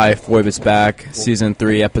Foib is back, Season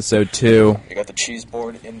 3, Episode 2. We got the cheese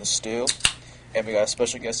board in the stew, and we got a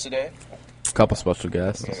special guest today. A couple special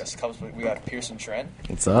guests. We got Pearson Trent.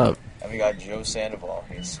 What's up? And we got Joe Sandoval.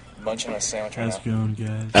 He's munching on a sandwich right now. How's it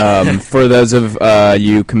going, guys? For those of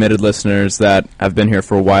you committed listeners that have been here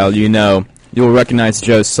for a while, you'll recognize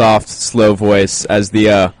Joe's soft, slow voice as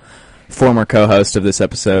the former co-host of this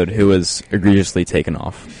episode who was egregiously taken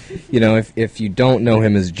off. You know, if you don't know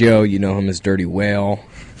him as Joe, you know him as Dirty Whale.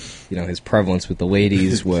 You know, his prevalence with the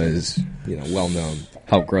ladies was, well known.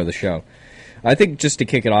 Helped grow the show. I think just to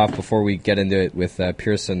kick it off before we get into it with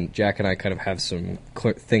Pearson, Jack and I kind of have some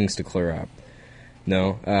things to clear up.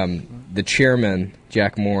 No, the chairman,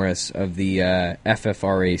 Jack Morris, of the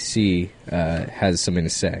FFRAC has something to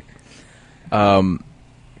say.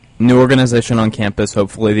 New organization on campus,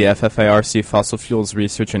 hopefully the FFARC, Fossil Fuels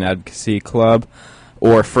Research and Advocacy Club,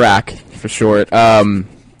 or FRAC for short.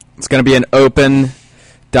 It's going to be an open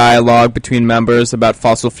dialogue between members about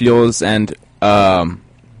fossil fuels and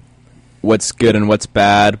what's good and what's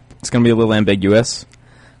bad. It's going to be a little ambiguous,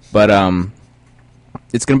 but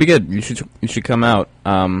it's going to be good. You should come out.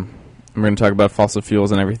 We're going to talk about fossil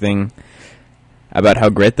fuels and everything, about how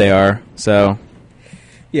great they are. So,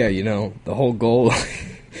 yeah, the whole goal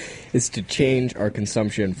is to change our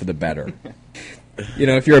consumption for the better.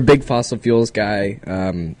 If you're a big fossil fuels guy,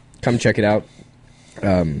 come check it out.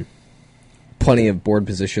 Plenty of board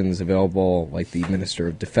positions available, like the Minister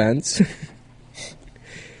of Defense.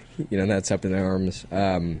 That's up in arms.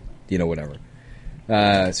 Whatever.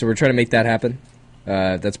 So we're trying to make that happen.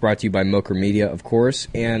 That's brought to you by Mocher Media, of course.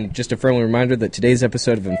 And just a friendly reminder that today's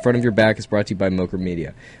episode of In Front of Your Back is brought to you by Mocher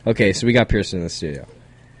Media. Okay, so we got Pearson in the studio.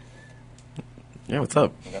 Yeah, what's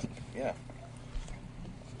up? Yeah.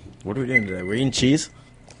 What are we doing today? We're eating cheese?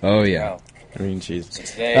 Oh, yeah. Wow. We're eating cheese. So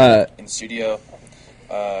today, in the studio,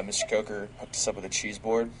 Mr. Coker hooked us up with a cheese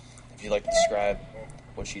board. If you'd like to describe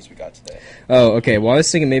what cheese we got today. Oh, okay. Well, I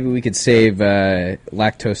was thinking maybe we could save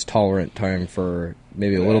lactose-tolerant time for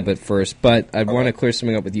maybe a little bit first, but I'd want to clear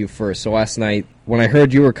something up with you first. So last night, when I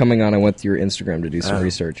heard you were coming on, I went to your Instagram to do some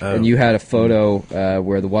research, and you had a photo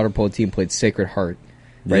where the water polo team played Sacred Heart,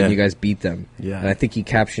 right? Yeah. And you guys beat them. Yeah. And I think you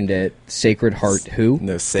captioned it, Sacred Heart who?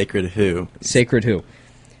 No, Sacred Who. Sacred who?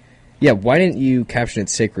 Yeah, why didn't you caption it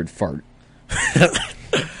Sacred Fart?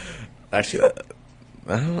 Actually,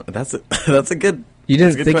 I don't know, that's a good. You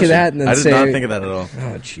didn't think question. of that, and then I did not think of that at all.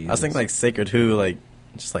 Oh, jeez. I was thinking Sacred Who,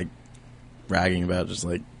 just bragging about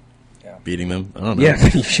beating them. I don't know. Yeah,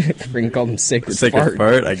 you should call them Sacred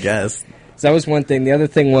Fart, I guess. So that was one thing. The other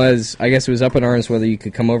thing was, I guess it was up in arms whether you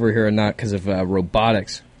could come over here or not because of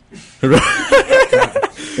robotics. Are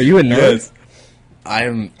you a nerd? Yes. I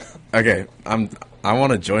am. Okay, I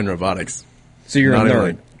want to join robotics. So you're not a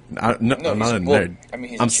nerd. I'm not a nerd. I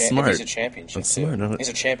mean, I'm smart. He's a champion. I'm smart. He's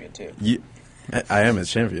a champion too. I am a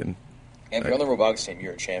champion. And if you're on the robotics team,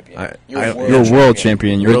 you're a champion. You're a world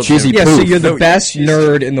champion. You're a cheesy Yeah, poof. so you're the best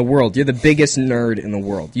nerd in the world. You're the biggest nerd in the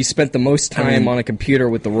world. You spent the most time on a computer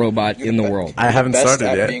with the robot in the world. I haven't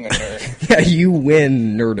started yet. Being a nerd. Yeah, you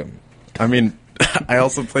win nerdom. I mean, I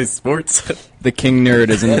also play sports. The king nerd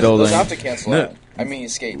is in the building. Those have to cancel out. I mean, he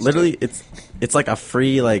skates. Literally, it's like a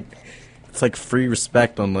free it's like free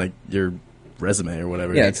respect on your resume or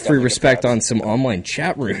whatever. Yeah, it's free respect on some online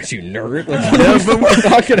chat rooms, you nerd. What are we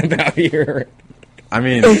talking about here? I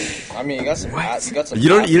mean, you got some. You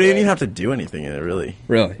don't even have to do anything in it, really.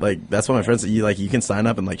 Really? That's what my friend said. You can sign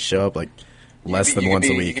up and show up less than once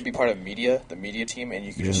a week. You could be part of the media team, and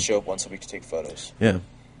you can just show up once a week to take photos. Yeah,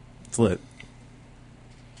 it's lit.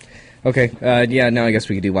 Okay, now I guess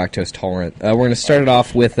we could do lactose tolerant. We're going to start it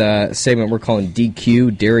off with a segment we're calling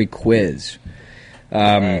DQ Dairy Quiz.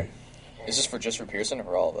 Is this just for Pearson or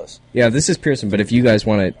for all of us? Yeah, this is Pearson, but if you guys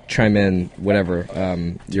want to chime in, whatever,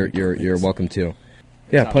 you're welcome to.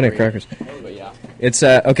 Yeah, plenty of crackers. It's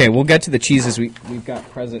okay. We'll get to the cheeses we've got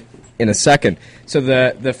present in a second. So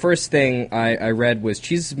the first thing I read was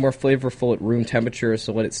cheese is more flavorful at room temperature,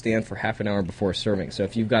 so let it stand for half an hour before serving. So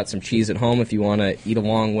if you've got some cheese at home, if you want to eat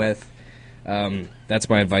along with, that's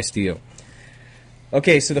my advice to you.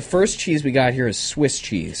 Okay, so the first cheese we got here is Swiss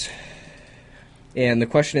cheese. And the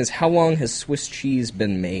question is, how long has Swiss cheese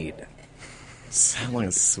been made? How long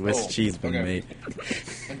has Swiss cheese been made?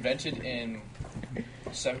 Invented in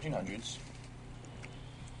 1700s.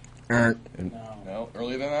 No,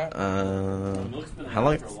 earlier than that. How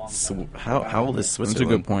long? How old is Switzerland? That's a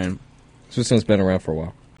good point. Switzerland's been around for a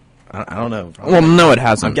while. I don't know. Probably. Well, no, it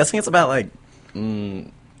hasn't. I'm guessing it's about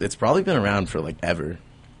it's probably been around for ever.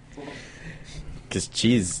 Because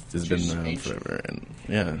cheese has been around forever, and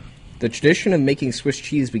yeah. The tradition of making Swiss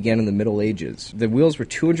cheese began in the Middle Ages. The wheels were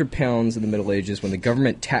 200 pounds in the Middle Ages when the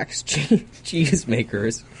government taxed cheese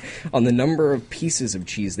makers on the number of pieces of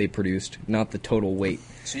cheese they produced, not the total weight.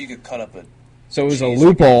 So you could cut up a. So it was a cheese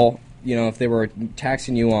loophole. You know, if they were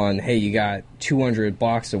taxing you on, hey, you got 200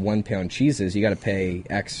 blocks of 1 pound cheeses, you got to pay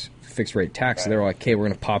X fixed rate tax. So they're like, okay, we're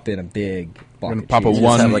going to pop in a big block of pop a cheese. You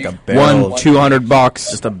just have, like, a barrel one 200 bucks.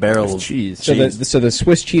 Just a barrel of cheese. So the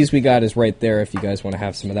Swiss cheese we got is right there. If you guys want to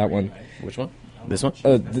have some of that one, Which one? This one?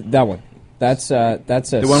 that one. That's a The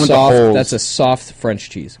one with the soft. holes. That's a soft French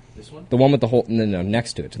cheese. This one? The one with the hole. No,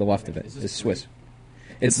 next to it, to the left of it, is Swiss.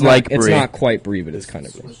 It's like It's brie. not quite brie, but it's kind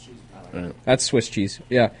of brie. Swiss cheese. That's Swiss cheese.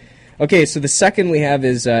 Yeah. Okay, so the second we have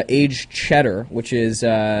is aged cheddar, which is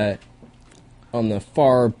on the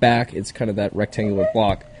far back. It's kind of that rectangular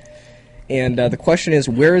block. And the question is,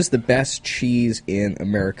 where is the best cheese in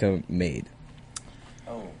America made?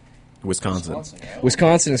 Oh, Wisconsin. right?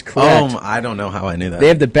 Wisconsin is correct. I don't know how I knew that. They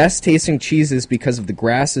have the best tasting cheeses because of the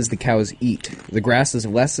grasses the cows eat. The grass is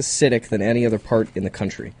less acidic than any other part in the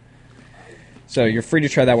country. So you're free to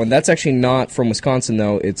try that one. That's actually not from Wisconsin,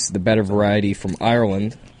 though. It's the better variety from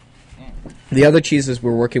Ireland. The other cheeses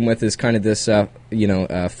we're working with is kind of this,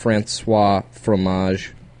 Francois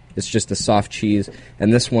fromage. It's just a soft cheese.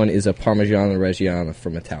 And this one is a Parmigiano Reggiano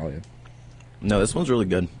from Italia. No, this one's really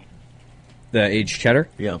good. The aged cheddar?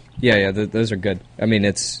 Yeah. Yeah, those are good. I mean,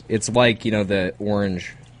 it's like, the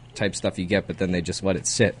orange type stuff you get, but then they just let it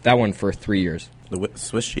sit. That one for 3 years. The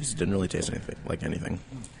Swiss cheese didn't really taste anything.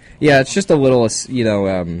 Yeah, it's just a little,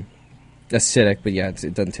 acidic, but yeah,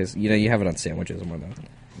 it doesn't taste. You have it on sandwiches and whatnot.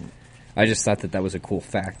 I just thought that was a cool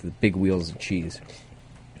fact, the big wheels of cheese.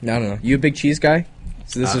 I don't know. You a big cheese guy?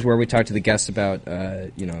 So this is where we talk to the guests about, Not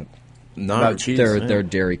About cheese, their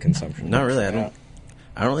dairy consumption. Not really. I don't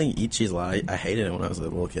really eat cheese a lot. I hated it when I was a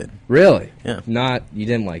little kid. Really? Yeah. You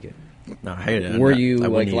didn't like it? No, I hated it. Were you I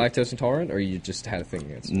wouldn't eat- lactose intolerant, or you just had a thing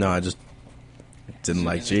against it? No, I just didn't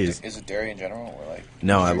like cheese. Is it dairy in general, or like?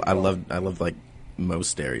 No, I love like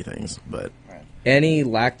most dairy things, but Any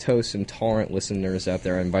lactose intolerant listeners out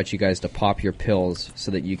there, I invite you guys to pop your pills so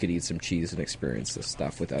that you could eat some cheese and experience this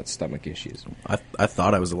stuff without stomach issues. I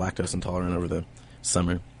thought I was lactose intolerant over the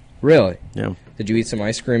summer. Really? Yeah. Did you eat some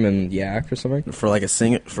ice cream and yak or something? For like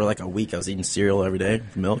a week, I was eating cereal every day,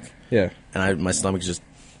 milk, Yeah. and my stomach's just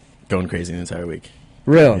going crazy the entire week.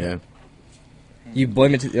 Really? Yeah. You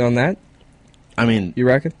blame it on that? I mean, You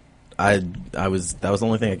reckon? that was the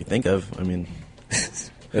only thing I could think of. I mean,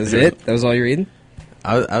 That was it? That was all you're eating?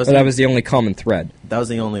 I was. Or that was the only common thread? That was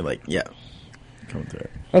the only coming through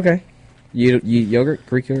it. Okay. You eat yogurt?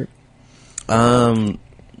 Greek yogurt?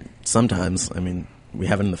 Sometimes. I mean, we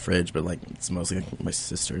have it in the fridge, but it's mostly my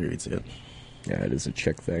sister who eats it. Yeah, it is a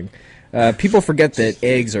chick thing. People forget that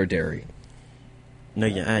eggs are dairy. No,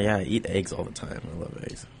 yeah, I eat eggs all the time. I love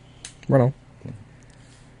eggs. Right on.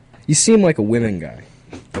 You seem like a women guy.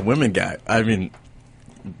 The women guy. I mean,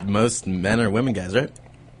 most men are women guys, right?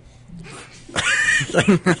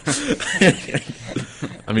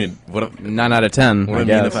 I mean, what 9 out of 10. would I it mean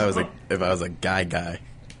guess. if I was a guy?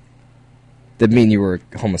 That mean you were a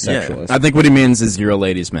homosexualist. I think what he means is you're a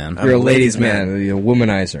ladies' man. You're a ladies' man. You're a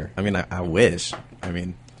womanizer. I mean, I wish. I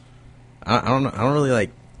mean, I don't really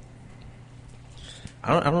like.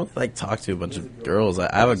 I don't like talk to a bunch of girls.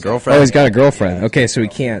 I have a girlfriend. Oh, he's got a girlfriend. Okay, so he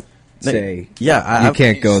can't say. Yeah, You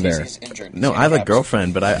can't go there. No, I have a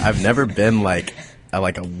girlfriend, but I've never been like a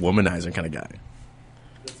womanizer kind of guy.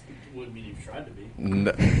 Wouldn't mean you've tried to be.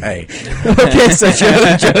 No, hey, Okay, so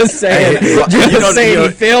Joe's saying, Hey, you don't- you he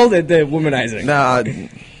don't- failed at the womanizing.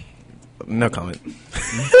 no comment.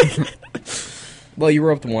 Well, you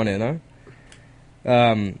were up to one end,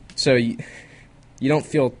 huh? So you don't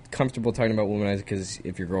feel comfortable talking about womanizing because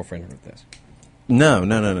if your girlfriend heard this. No.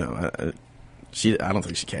 I don't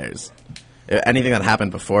think she cares. Anything that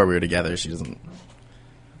happened before we were together, she doesn't.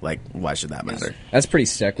 Like, why should that matter? That's pretty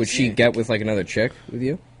sick. Would she get with another chick with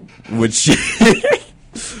you? Would she?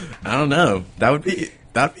 I don't know. That'd be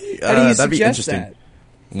How do you that'd be suggest interesting. that?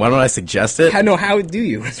 Why don't I suggest it? How do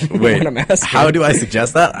you? That's Wait, what I'm asking. how do I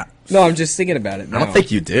suggest that? No, I'm just thinking about it now. I don't think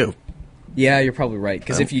you do. Yeah, you're probably right.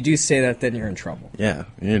 Because if you do say that, then you're in trouble. Yeah,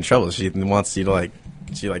 you're in trouble. She wants you to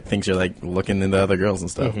she thinks you're looking into other girls and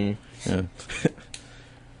stuff. Mm-hmm. Yeah.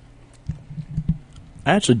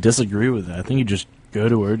 I actually disagree with that. I think you just go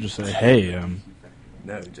to her, just say, "Hey,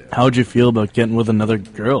 No, Joe. how would you feel about getting with another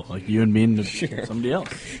girl, like you and me and somebody else?"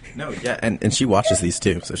 No, yeah, and she watches these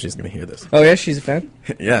too, so she's gonna hear this. Oh, yeah, she's a fan?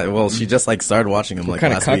 Yeah, well, she just started watching them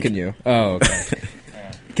Kind of last week. cucking you. Oh, okay.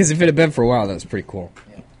 Because if it had been for a while, that was pretty cool.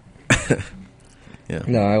 Yeah.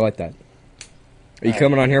 No, I like that. Are you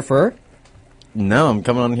coming on here for her? No, I'm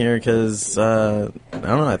coming on here because I don't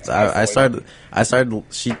know. I started.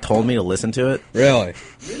 She told me to listen to it. Really?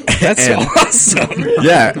 That's awesome.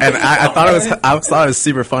 Yeah, and I thought it was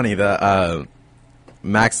super funny. The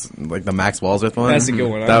Max Walsworth one. That's a good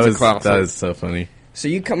one. That classic. was so funny. So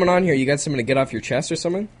you coming on here? You got something to get off your chest or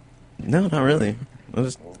something? No, not really. We'll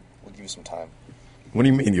give you some time. What do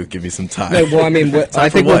you mean you'll give me some time? No, well, I mean, I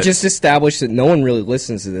think what? we'll just establish that no one really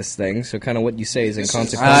listens to this thing, so kind of what you say is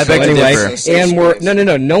inconsequential. I beg to anyway, differ.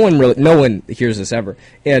 and no one hears this ever,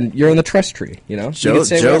 and you're in the trust tree, you know. Joe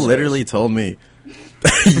literally told me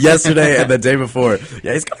yesterday and the day before.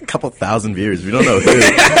 Yeah, he's got a couple thousand viewers. We don't know who.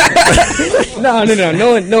 No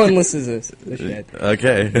one listens to this shit.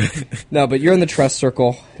 Okay. No, but you're in the trust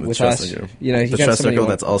circle with trust us. circle. You know, The trust circle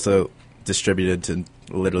that's also distributed to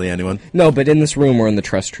literally anyone. No, but in this room we're in the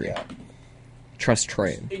trust tree. Yeah. Trust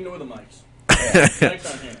train. Ignore the mics.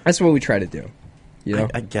 Mics on here. That's what we try to do. You know.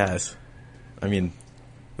 I guess. I mean,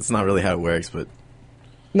 that's not really how it works, but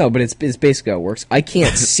No, but it's basically how it works. I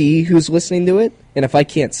can't see who's listening to it, and if I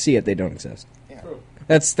can't see it, they don't exist. Yeah.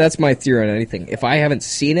 That's my theory on anything. If I haven't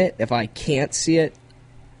seen it, if I can't see it,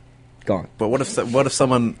 gone. But what if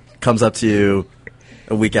someone comes up to you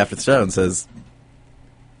a week after the show and says,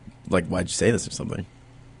 like, why'd you say this or something?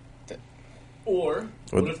 Or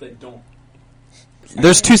what if they don't?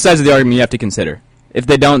 There's two sides of the argument you have to consider. If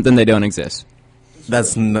they don't, then they don't exist.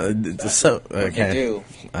 That's so okay. do.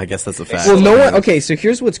 I guess that's a fact. Well, no one. Okay, so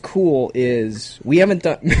here's what's cool is we haven't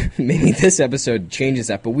done. Maybe this episode changes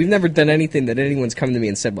that, but we've never done anything that anyone's come to me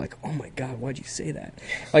and said like, "Oh my god, why'd you say that?"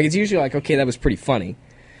 Like it's usually like, "Okay, that was pretty funny."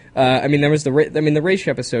 I mean, there was the race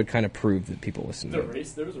episode kind of proved that people listen to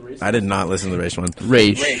it. There was a race. I did not listen to the race one.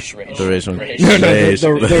 Rage. The race one. Rage. Rage.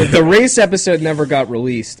 The race episode never got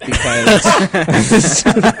released because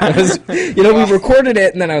we recorded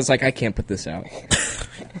it and then I was like, I can't put this out.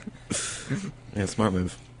 Yeah, smart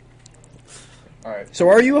move. All right. So,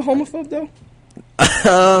 are you a homophobe though?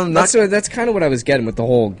 That's kind of what I was getting with the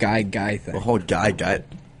whole guy thing. The whole guy.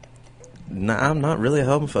 Nah, I'm not really a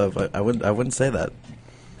homophobe. I wouldn't say that.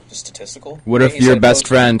 Just statistical. What Yeah, if he your said best both.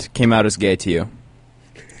 friend came out as gay to you?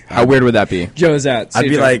 How weird would that be? Joe's out. I'd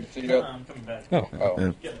be like, So you go- I'm coming back. oh,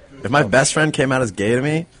 oh. yeah. If my best friend came out as gay to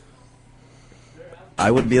me,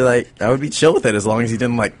 I would be chill with it as long as he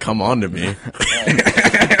didn't like come on to me.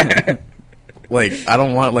 Like I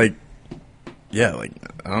don't want I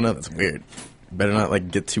don't know. That's weird. Better not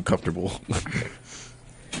like get too comfortable.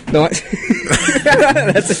 no,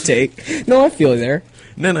 that's a take. No, I feel you there.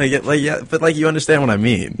 No, but you understand what I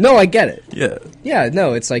mean. No, I get it. Yeah, Yeah,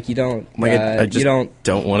 no, it's like you don't. like I just you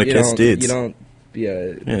don't want to you kiss don't, dudes. You don't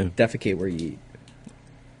defecate where you eat.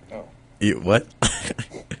 Oh. You what?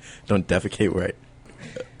 Don't defecate where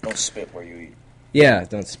Don't spit where you eat. Yeah,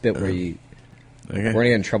 don't spit where you eat. okay. We're gonna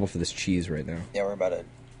get in trouble for this cheese right now. Yeah, we're about to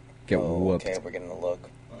Get whooped. Okay, we're getting a look.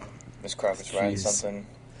 Miss Crawford's writing Jeez. something.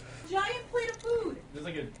 Giant plate of food. There's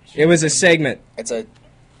like a. It was a segment. It's a.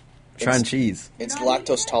 Trying cheese. It's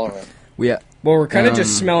lactose tolerant. We Well, we're kind of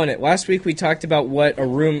just smelling it. Last week we talked about what a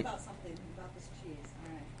room. About something about this cheese. All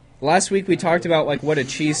right. Last week we talked about like what a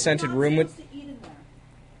cheese-scented room would. Supposed to eat in there.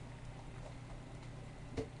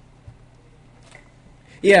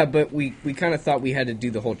 Yeah, but we kind of thought we had to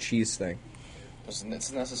do the whole cheese thing. It's a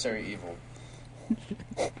necessary evil.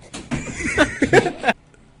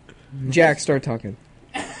 Jack, start talking.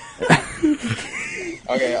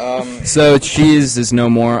 Okay. So cheese is no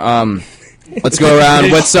more. Let's go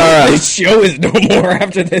around. What's our? This show is no more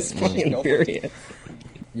after this fucking No. period.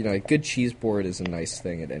 You know, a good cheese board is a nice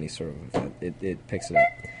thing at any sort of event. It picks it up.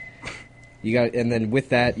 You got, and then with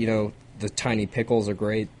that, you know, the tiny pickles are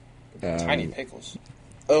great. Tiny pickles.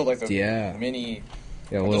 Oh, like the Yeah. mini.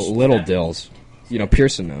 Yeah, little dills. You know,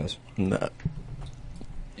 Pearson knows. No.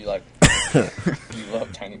 You like. You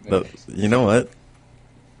love tiny pickles. You know what?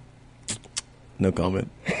 No comment.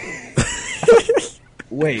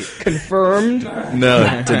 Wait, confirmed?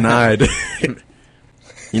 No, denied.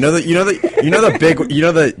 You know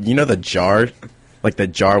the jar, like the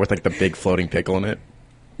jar with like the big floating pickle in it.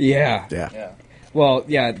 Yeah. Yeah. Yeah. Well,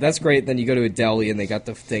 yeah, that's great. Then you go to a deli and they got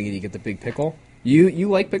the thing and you get the big pickle. You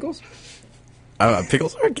like pickles?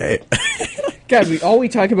 Pickles are okay. God, all we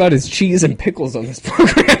talk about is cheese and pickles on this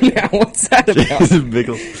program now. What's that about?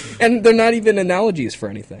 Pickles. And they're not even analogies for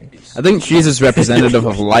anything. I think cheese is representative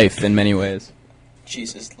of life in many ways.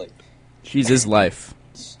 Cheese is like. Cheese is life.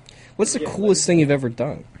 What's the coolest thing you've ever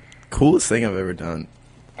done? Coolest thing I've ever done.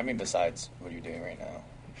 I mean, besides what you're doing right now.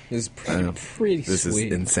 This is I know. pretty This sweet.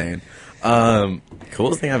 is insane.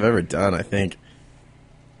 Coolest thing I've ever done, I think,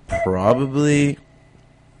 probably.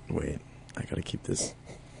 Wait, I gotta keep this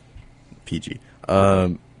PG.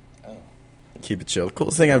 keep it chill.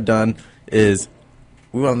 Coolest thing I've done is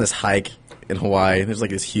we went on this hike in Hawaii. There's like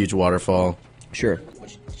this huge waterfall. Sure.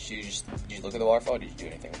 Did you look at the waterfall? Or did you do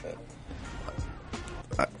anything with it?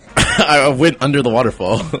 I went under the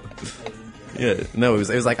waterfall. Yeah, no, it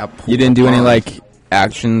was like a pool. You didn't do any like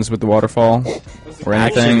actions with the waterfall or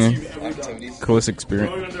anything? Activities? Coolest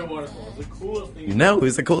experience. Going under a waterfall is the coolest thing. No, it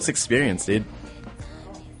was the coolest experience, dude.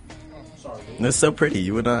 Sorry. It was so pretty.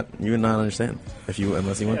 You would not understand unless you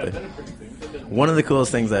went there. One of the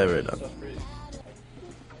coolest things I ever done.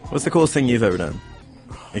 What's the coolest thing you've ever done?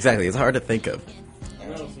 Exactly, it's hard to think of.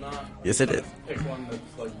 No, it's not. Yes, it is. Pick one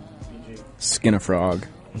that's like PG. Skin a frog.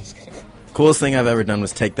 Coolest thing I've ever done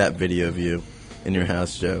was take that video of you in your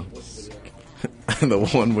house, Joe. The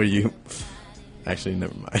one where you... Actually,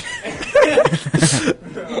 never mind.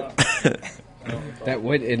 That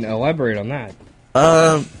would elaborate on that.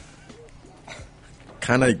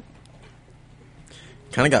 Kind of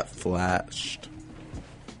got flashed.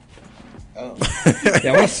 Oh.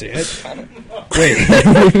 Yeah, I want to see it. Wait.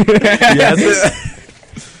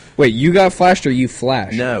 Yes. Wait, you got flashed or you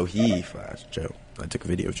flashed? No, he flashed Joe. I took a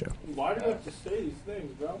video of Joe. Why do you have to say these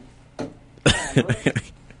things, bro?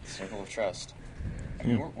 Circle of trust. I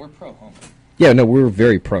mean, we're pro-homo. Yeah, no, we were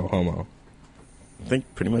very pro-homo. I think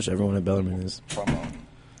pretty much everyone at Bellarmine is. Promo.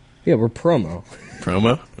 Yeah, we're promo.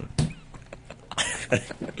 Promo?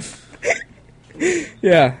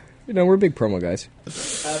 Yeah. You know, we're big promo guys.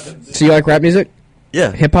 So you like rap music?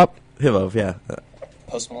 Yeah. Hip-hop? Hip-hop, yeah.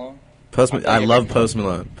 Post Malone? I love Post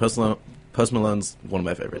Malone. Post Malone's one of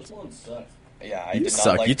my favorites. Yeah, I You did not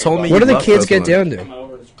suck. like You their told me body. What do the love kids Post get Malone. down I'm to?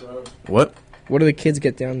 over, it's gross. What? What do the kids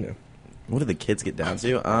get down to? What do the kids get down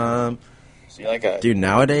to? So you like a... Dude,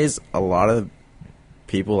 nowadays, a lot of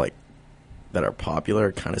people, like, that are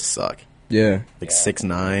popular kind of suck. Yeah. Like, Yeah.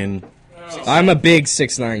 6ix9ine. I'm a big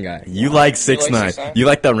 6ix9ine guy. You like 6ix9ine. 6ix9ine? You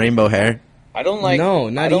like the rainbow hair? I don't like... No, I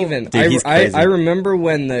not don't- even. Dude, he's I crazy. remember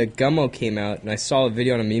when the Gummo came out, and I saw a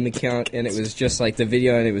video on a meme account, and it was just like the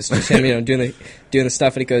video, and it was just him, doing the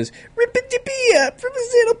stuff, and he goes, "Rip it to be up,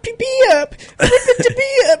 represent pee pee up, rip it to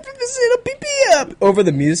be up, represent pee pee up," over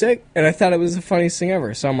the music, and I thought it was the funniest thing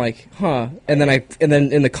ever. So I'm like, huh, and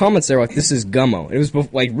then in the comments they were like, "This is Gummo." It was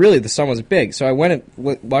like really the song was big, so I went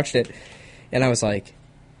and watched it, and I was like,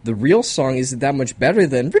 the real song isn't that much better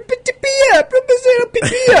than "Rip it to be up, represent pee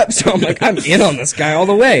pee up." So I'm like, I'm in on this guy all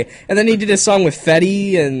the way. And then he did a song with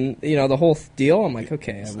Fetty and the whole deal. I'm like,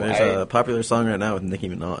 okay. There's a popular song right now with Nicki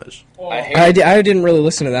Minaj. I hate I didn't really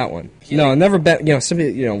listen to that one. No, never been. Some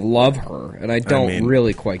people love her, and I don't mean,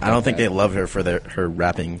 really quite. Get I don't think that. they love her for her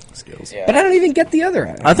rapping skills. Yeah. But I don't even get the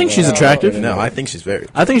other. I think she's attractive. No, I think she's very...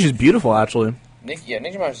 I think she's beautiful, actually. Nicki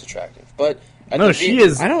Minaj is attractive, but... No, she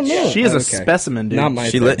is. I don't know. She is a Okay. specimen, dude. Not my.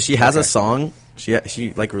 She thing. she has a Okay. song.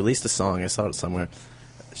 She like released a song. I saw it somewhere.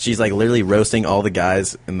 She's like literally roasting all the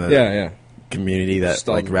guys in the Yeah. community that Just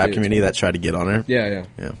all like the rap dudes. community that tried to get on her. Yeah.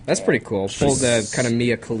 Yeah. That's pretty cool. Pulled the kind of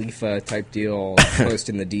Mia Khalifa type deal, post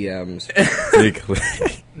in the DMs.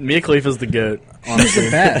 Mia Khalifa's the goat. She's Honestly,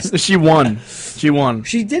 the best. she won. She won.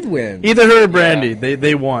 She did win. Either her or Brandy.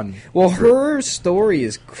 They won. Well, her story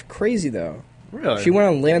is crazy though. Really? She went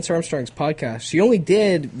on Lance Armstrong's podcast. She only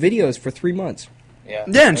did videos for 3 months. Yeah,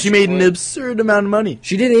 Yeah, and she made an quit. absurd amount of money.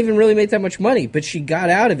 She didn't even really make that much money, but she got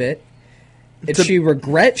out of it, and she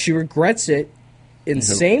regrets it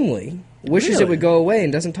insanely. Wishes it Really? would go away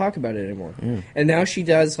and doesn't talk about it anymore. And now she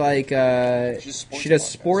does like she does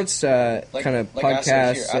sports kind of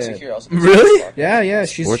podcasts. Really? Yeah.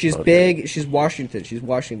 She's Sports big. She's Washington. She's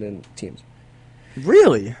Washington teams.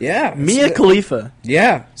 Really? Yeah, Mia Khalifa.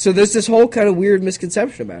 Yeah. So there's this whole kind of weird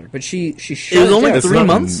misconception about her, but she shut It was only down. 3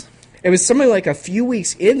 months. It was something like a few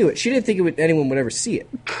weeks into it. She didn't think anyone would ever see it,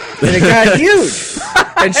 and it got huge.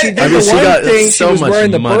 And she did the she one got thing. so she was much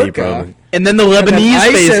wearing the money, burqa. probably. And then the And then Lebanese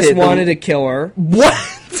face ISIS hit them. wanted to kill her. What?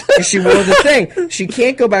 And she wore the thing. She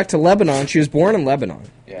can't go back to Lebanon. She was born in Lebanon.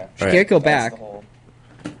 Yeah. She Right. can't go That's back. the whole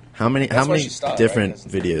How many That's why many she stopped, different right?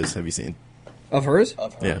 'Cause- videos have you seen? Of hers?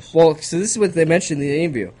 of Yeah. hers. Well, so this is what they mentioned in the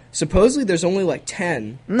interview. Supposedly there's only like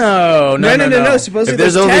 10. No. No. Supposedly If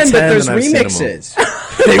there's there's only 10, but 10, there's then I've seen 'em all. remixes.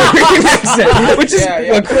 They remix it, which is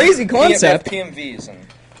a crazy concept. PMVs and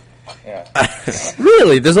yeah.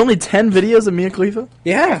 Really? There's only 10 videos of Mia Khalifa?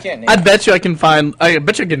 Yeah. Can't name I bet you I can find. I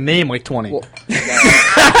bet you I can name like 20. Well,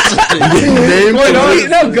 Name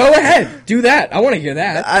no, go ahead. Do that. I want to hear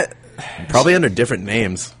that. probably under different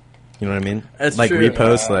names. You know what I mean? That's like true.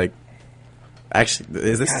 reposts, like. Actually,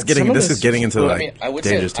 this God, is getting some of this this- is getting into I like mean, I would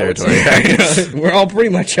say- dangerous I would territory. say- We're all pretty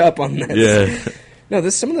much up on this. Yeah. No,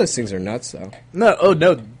 some of those things are nuts, though. No,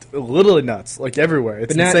 literally nuts. Like everywhere.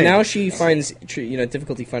 It's But insane. now she finds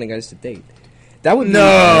difficulty finding guys to date. That would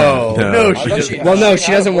No, No. no, I she thought doesn't. she- Well, no,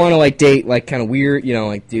 she had doesn't a want to boyfriend. like date like kind of weird,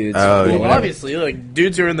 like dudes. Oh, or yeah. Well, whatever. obviously, like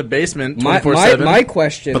dudes are in the basement My 24/7. my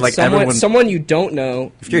question, But, like, someone everyone- someone you don't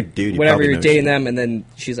know, If you're a dude, you whatever probably you're know dating shit. them, and then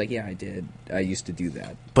she's like, yeah, I used to do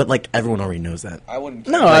that. But like everyone already knows that. I wouldn't.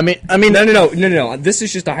 No, I mean, No. This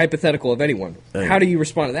is just a hypothetical of anyone. Hey. How do you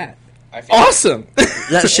respond to that? I feel awesome.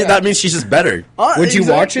 That means she's just better. Would you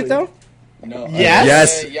watch it though? No.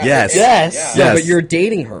 Yes. Yes. Yes. No, Yes. but you're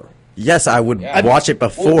dating her. Yes, I would Yeah. watch it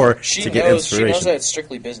before She to get knows. She knows inspiration. that it's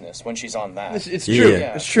strictly business when she's on that. It's Yeah. true.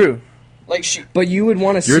 Yeah. It's true. Like she. But you would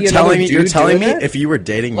want to see You're another telling me. dude You're telling me doing that? if you were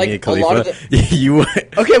dating Like, me and a lot Khalifa, of you would.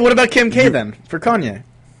 Okay, what about Kim K then for Kanye?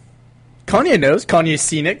 Kanye knows. Kanye's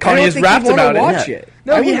seen it. I don't Kanye's think rapped he'd wanna about watch it. it.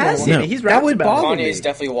 No, I he wouldn't has wanna seen watch it. He's That rapped would about bother it. me. Kanye's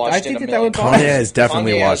definitely watched I it. think a that million would bother Kanye me. has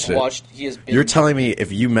definitely Kanye watched has it. watched. He has been. You're telling me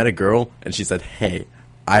if you met a girl and she said, "Hey,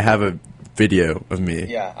 I have a video of me,"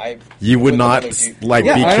 Yeah, you would with not another dude. like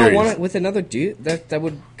Yeah, be I don't curious. want it with another dude. That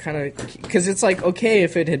would kind of because it's like okay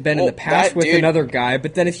if it had been in Well, the past that with dude- another guy,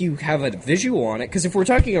 but then if you have a visual on it, because if we're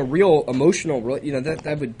talking a real emotional,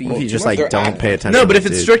 that would be. What if you too just much. like They're don't actors. pay attention? No, but to if the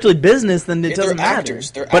it's dude? strictly business, then it They're doesn't matter.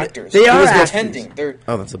 actors. They're But actors. they are They're actors. pretending. They're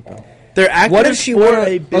Oh, that's a. They're actors. What if she for were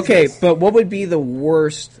a business. okay? But what would be the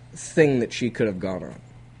worst thing that she could have gone on?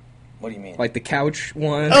 What do you mean? Like the couch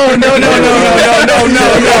one? Oh no! Or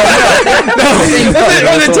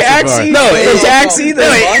the taxi? No, the taxi. The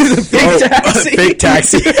big taxi. Big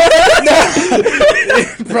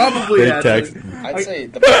taxi. Probably Big yeah, taxi. I'd say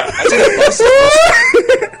the bus. I'd say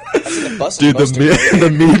the bus is Dude, most the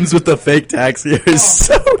memes with the fake taxi are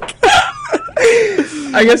so good.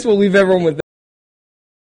 I guess we'll leave everyone with